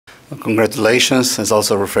Congratulations. It's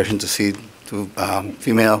also refreshing to see two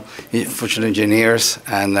female future engineers,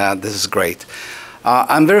 and this is great.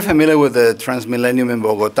 I'm very familiar with the Transmillennium in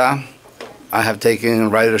Bogota. I have taken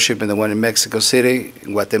ridership in the one in Mexico City,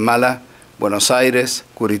 Guatemala, Buenos Aires,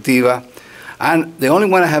 Curitiba, and the only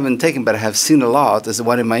one I haven't taken but I have seen a lot is the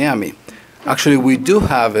one in Miami. Actually, we do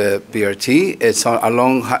have a BRT. It's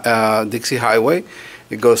along Dixie Highway.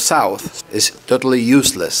 It goes south. It's totally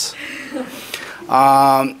useless.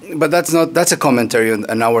 But that's a commentary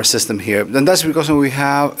on our system here. And that's because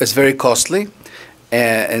it's very costly,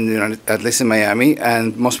 and at least in Miami,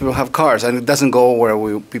 and most people have cars, and it doesn't go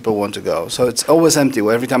where people want to go. So it's always empty.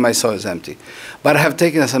 Every time I saw it's empty. But I have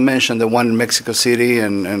taken, as I mentioned, the one in Mexico City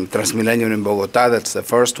and Transmilenio in Bogota. That's the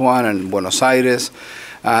first one, and Buenos Aires.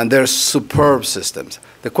 And they're superb systems.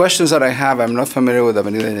 The questions that I have, I'm not familiar with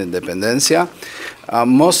Avenida Independencia.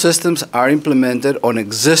 Most systems are implemented on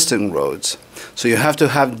existing roads, so you have to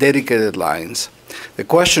have dedicated lines. The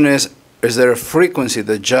question is there a frequency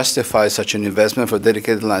that justifies such an investment for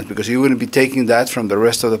dedicated lines? Because you wouldn't be taking that from the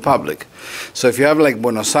rest of the public. So if you have like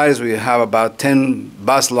Buenos Aires, where you have about 10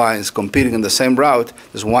 bus lines competing in the same route,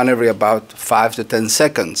 there's one every about 5 to 10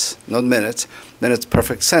 seconds, not minutes, then it's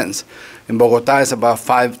perfect sense. In Bogota, it's about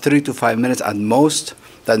 3 to 5 minutes at most.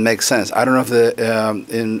 That makes sense. I don't know if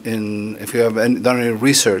if you have done any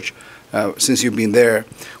research since you've been there,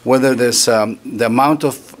 whether there's the amount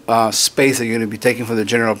of space that you're going to be taking from the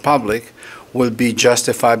general public will be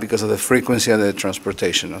justified because of the frequency of the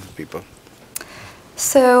transportation of people.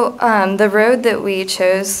 So the road that we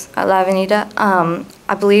chose, La Avenida,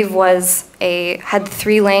 I believe had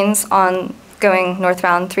 3 lanes going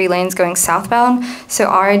northbound, 3 lanes going southbound. So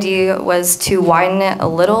our idea was to widen it a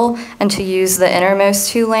little and to use the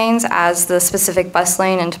innermost 2 lanes as the specific bus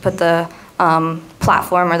lane and to put the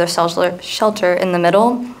platform or the shelter in the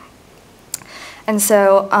middle. And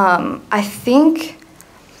so I think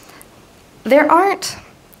there aren't,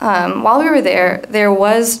 while we were there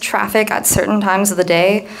was traffic at certain times of the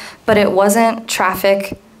day, but it wasn't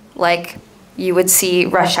traffic like you would see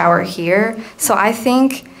rush hour here. So I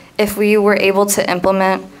think if we were able to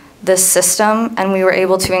implement this system and we were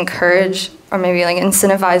able to encourage or maybe like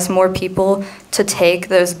incentivize more people to take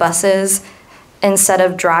those buses instead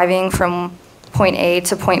of driving from point A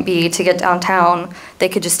to point B to get downtown, they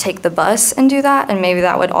could just take the bus and do that, and maybe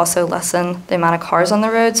that would also lessen the amount of cars on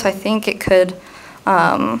the road. So I think it could,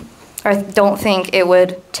 or I don't think it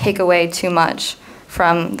would take away too much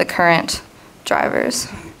from the current drivers.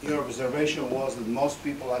 Your observation was that most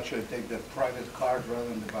people actually take the private cars rather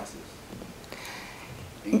than the buses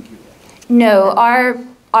in Cuba. No, our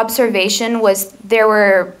observation was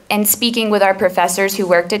and speaking with our professors who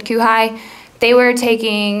worked at CAACE,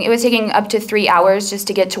 it was taking up to 3 hours just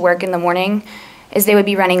to get to work in the morning, as they would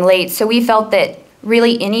be running late. So we felt that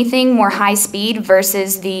really anything more high speed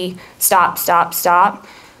versus the stop, stop, stop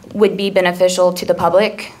would be beneficial to the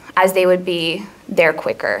public, as they would be there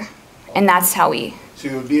quicker. And that's how we... So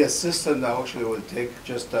it would be a system that actually would take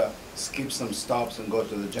just skip some stops and go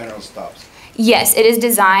to the general stops. Yes, it is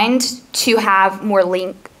designed to have more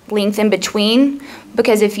length in between,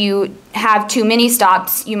 because if you have too many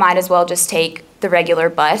stops, you might as well just take the regular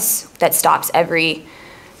bus that stops every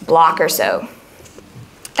block or so.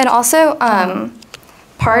 And also,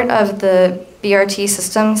 part of the BRT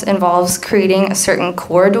systems involves creating a certain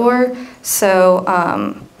corridor. So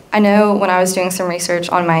I know when I was doing some research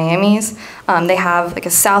on Miami's, they have like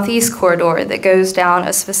a southeast corridor that goes down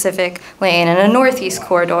a specific lane and a northeast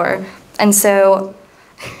corridor. And so,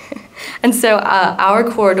 our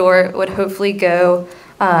corridor would hopefully go,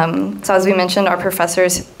 so as we mentioned, our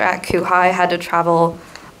professors at CAACE had to travel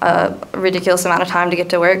a ridiculous amount of time to get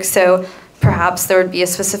to work. So perhaps there would be a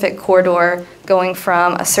specific corridor going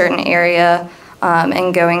from a certain area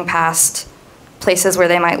and going past places where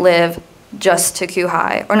they might live just to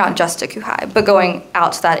CAACE, or not just to CAACE, but going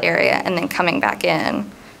out to that area and then coming back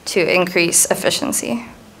in to increase efficiency.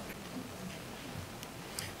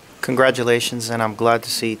 Congratulations, and I'm glad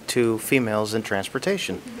to see 2 females in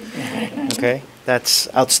transportation. Okay, that's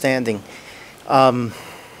outstanding.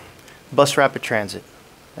 Bus rapid transit,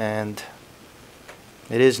 and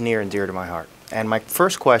it is near and dear to my heart. And my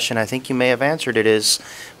first question, I think you may have answered it, is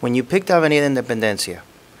when you picked Avenida Independencia,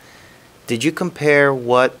 did you compare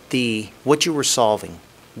what you were solving,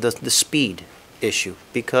 the speed issue?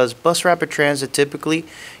 Because bus rapid transit, typically,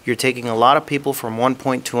 you're taking a lot of people from one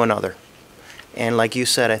point to another. And like you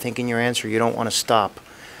said, I think in your answer, you don't want to stop.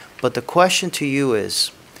 But the question to you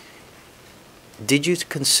is, did you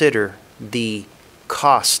consider the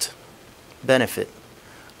cost benefit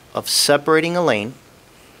of separating a lane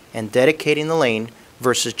and dedicating the lane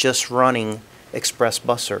versus just running express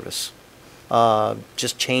bus service.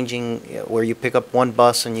 Just changing where you pick up one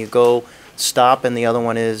bus and you go stop and the other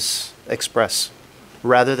one is express,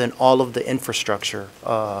 rather than all of the infrastructure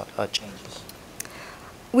changes?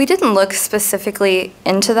 We didn't look specifically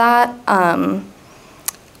into that,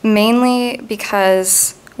 mainly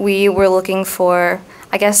because we were looking for,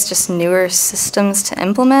 I guess, just newer systems to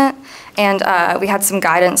implement. And we had some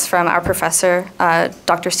guidance from our professor,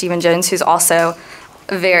 Dr. Stephen Jones, who's also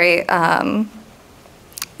very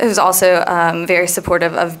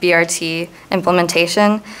supportive of BRT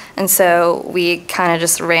implementation. And so we kind of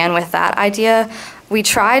just ran with that idea. We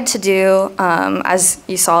tried to do, as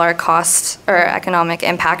you saw our cost or economic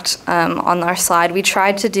impact on our slide, we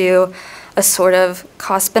tried to do a sort of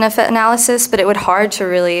cost-benefit analysis, but it would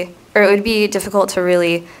be difficult to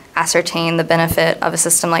really ascertain the benefit of a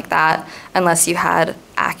system like that unless you had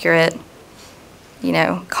accurate,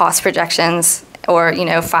 cost projections, or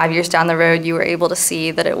 5 years down the road you were able to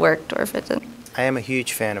see that it worked or if it didn't. I am a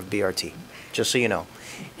huge fan of BRT, just so you know.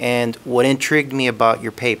 And what intrigued me about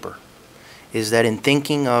your paper is that in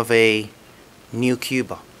thinking of a new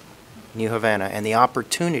Cuba, New Havana, and the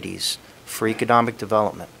opportunities for economic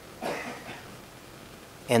development,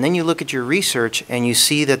 and then you look at your research and you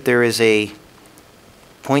see that there is a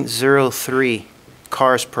 0.03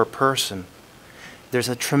 cars per person, there's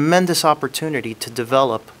a tremendous opportunity to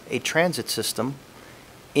develop a transit system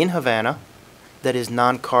in Havana that is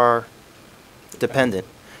non-car dependent,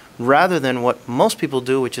 rather than what most people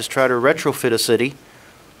do, which is try to retrofit a city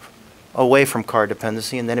away from car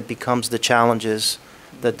dependency, and then it becomes the challenges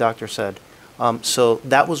that Doctor said. So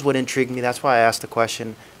that was what intrigued me. That's why I asked the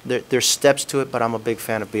question. There's steps to it, but I'm a big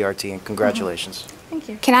fan of BRT, and congratulations. Thank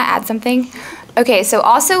you. Can I add something? Okay, so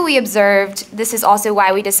also we observed, this is also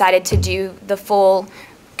why we decided to do the full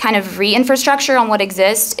kind of re-infrastructure on what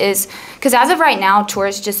exists, is because as of right now,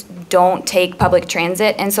 tourists just don't take public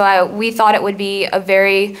transit. And so we thought it would be a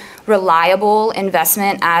very reliable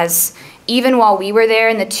investment, as even while we were there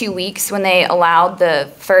in the 2 weeks when they allowed the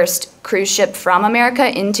first cruise ship from America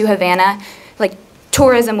into Havana, like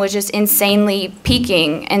tourism was just insanely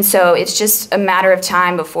peaking. And so it's just a matter of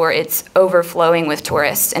time before it's overflowing with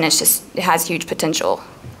tourists, and it has huge potential.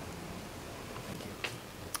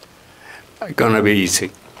 Gonna be easy.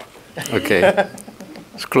 Okay,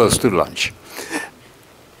 it's close to lunch.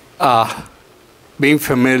 Being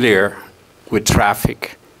familiar with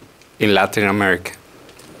traffic in Latin America,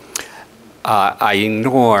 I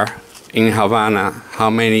ignore in Havana how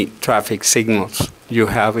many traffic signals you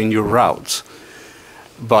have in your routes.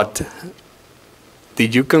 But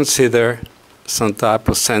did you consider some type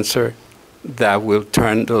of sensor that will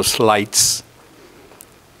turn those lights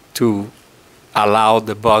to allow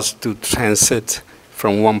the bus to transit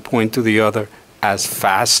from one point to the other as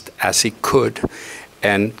fast as it could?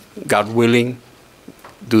 And God willing,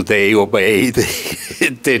 do they obey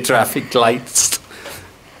the traffic lights?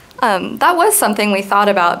 That was something we thought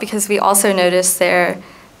about, because we also noticed there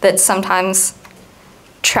that sometimes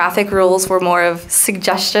traffic rules were more of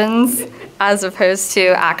suggestions as opposed to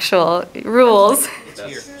actual rules. It's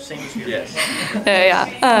here, same as here. Yes.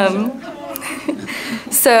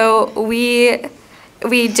 So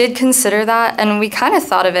we did consider that, and we kind of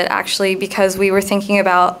thought of it actually because we were thinking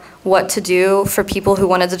about what to do for people who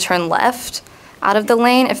wanted to turn left out of the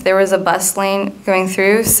lane if there was a bus lane going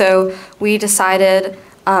through. So we decided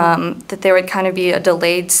that there would kind of be a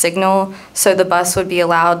delayed signal, so the bus would be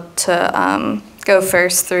allowed to go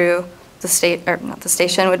first through the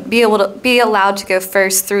station would be allowed to go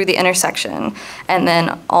first through the intersection, and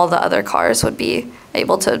then all the other cars would be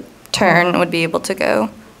able to turn, would be able to go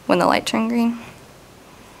when the light turned green.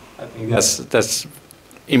 I think that's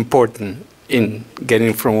important in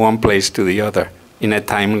getting from one place to the other in a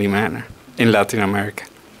timely manner in Latin America.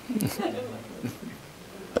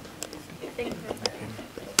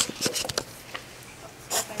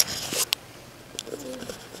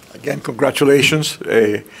 Again, congratulations.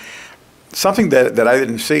 Something that I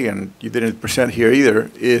didn't see, and you didn't present here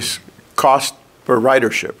either, is cost per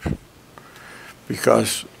ridership.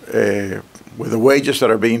 Because with the wages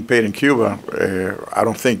that are being paid in Cuba, I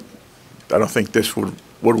don't think this would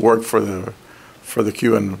work for the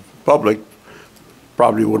Cuban public.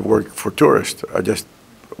 Probably would work for tourists. I just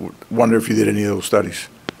wonder if you did any of those studies.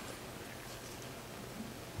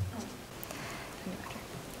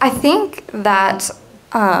 I think that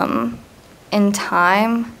in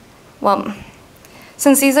time, well,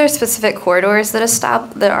 since these are specific corridors that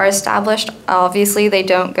are established, obviously they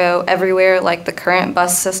don't go everywhere like the current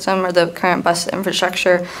bus system or the current bus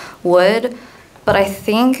infrastructure would. But I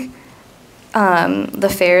think the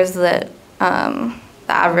fares that the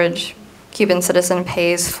average Cuban citizen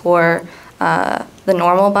pays for the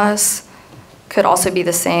normal bus could also be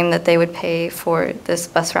the same, that they would pay for this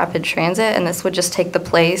bus rapid transit, and this would just take the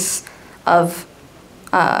place of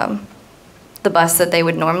the bus that they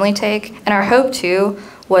would normally take. And our hope, too,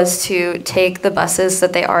 was to take the buses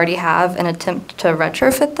that they already have and attempt to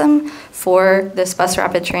retrofit them for this bus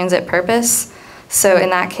rapid transit purpose. So in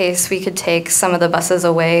that case, we could take some of the buses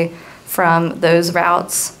away from those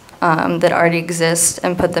routes that already exist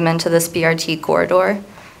and put them into this BRT corridor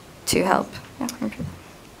to help. Yeah.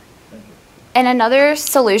 And another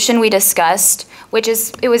solution we discussed, which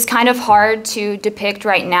is, it was kind of hard to depict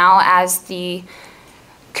right now as the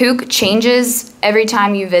COOC changes every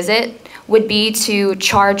time you visit, would be to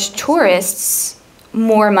charge tourists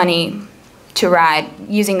more money to ride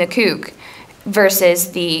using the COOC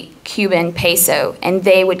versus the Cuban peso, and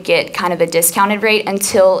they would get kind of a discounted rate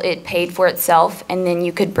until it paid for itself, and then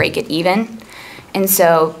you could break it even. And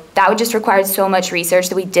so that would just require so much research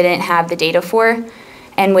that we didn't have the data for,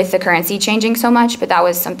 and with the currency changing so much, but that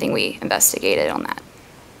was something we investigated on that.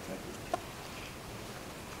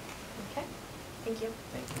 Okay, thank you.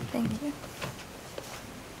 Thank you.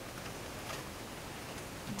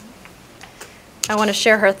 I want to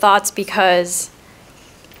share her thoughts because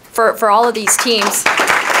for all of these teams, so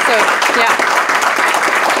yeah.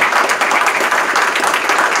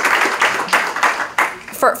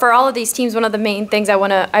 For all of these teams, one of the main things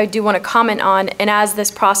I do want to comment on, and as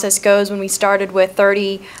this process goes, when we started with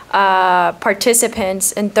 30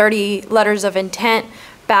 participants and 30 letters of intent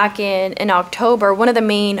back in October, one of the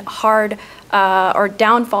main hard or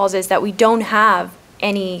downfalls is that we don't have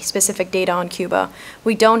any specific data on Cuba.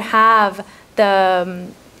 We don't have the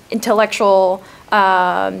intellectual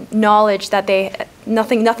knowledge that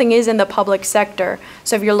nothing is in the public sector.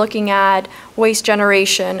 So if you're looking at waste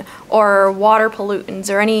generation or water pollutants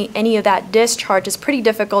or any of that discharge, it's pretty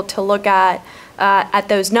difficult to look at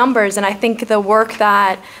those numbers. And I think the work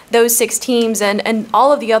that those 6 teams and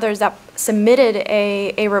all of the others that submitted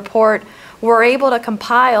a report were able to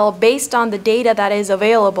compile based on the data that is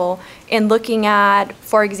available in looking at,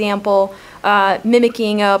 for example,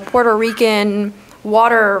 mimicking a Puerto Rican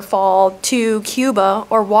waterfall to Cuba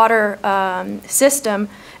or water system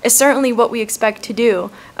is certainly what we expect to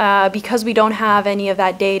do because we don't have any of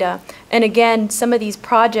that data. And again, some of these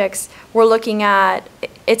projects we're looking at,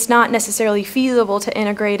 it's not necessarily feasible to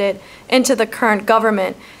integrate it into the current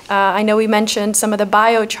government. I know we mentioned some of the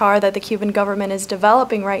biochar that the Cuban government is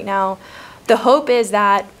developing right now. The hope is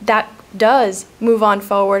that that does move on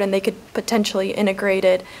forward and they could potentially integrate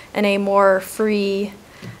it in a more free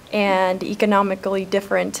and economically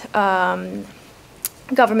different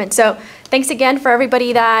government. So thanks again for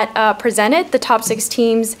everybody that presented, the top 6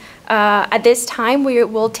 teams. At this time, we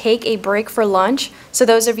will take a break for lunch. So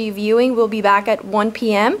those of you viewing, we'll be back at 1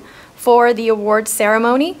 p.m. for the awards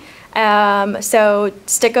ceremony. So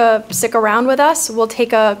stick around with us. We'll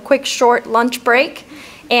take a quick short lunch break.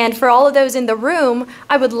 And for all of those in the room,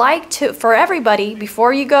 I would like to, for everybody,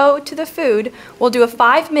 before you go to the food, we'll do a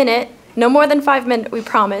 5-minute, no more than 5 minutes, we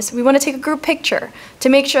promise. We want to take a group picture to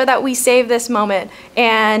make sure that we save this moment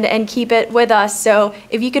and keep it with us. So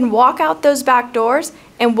if you can walk out those back doors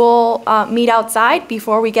and we'll meet outside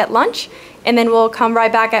before we get lunch, and then we'll come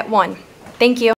right back at 1. Thank you.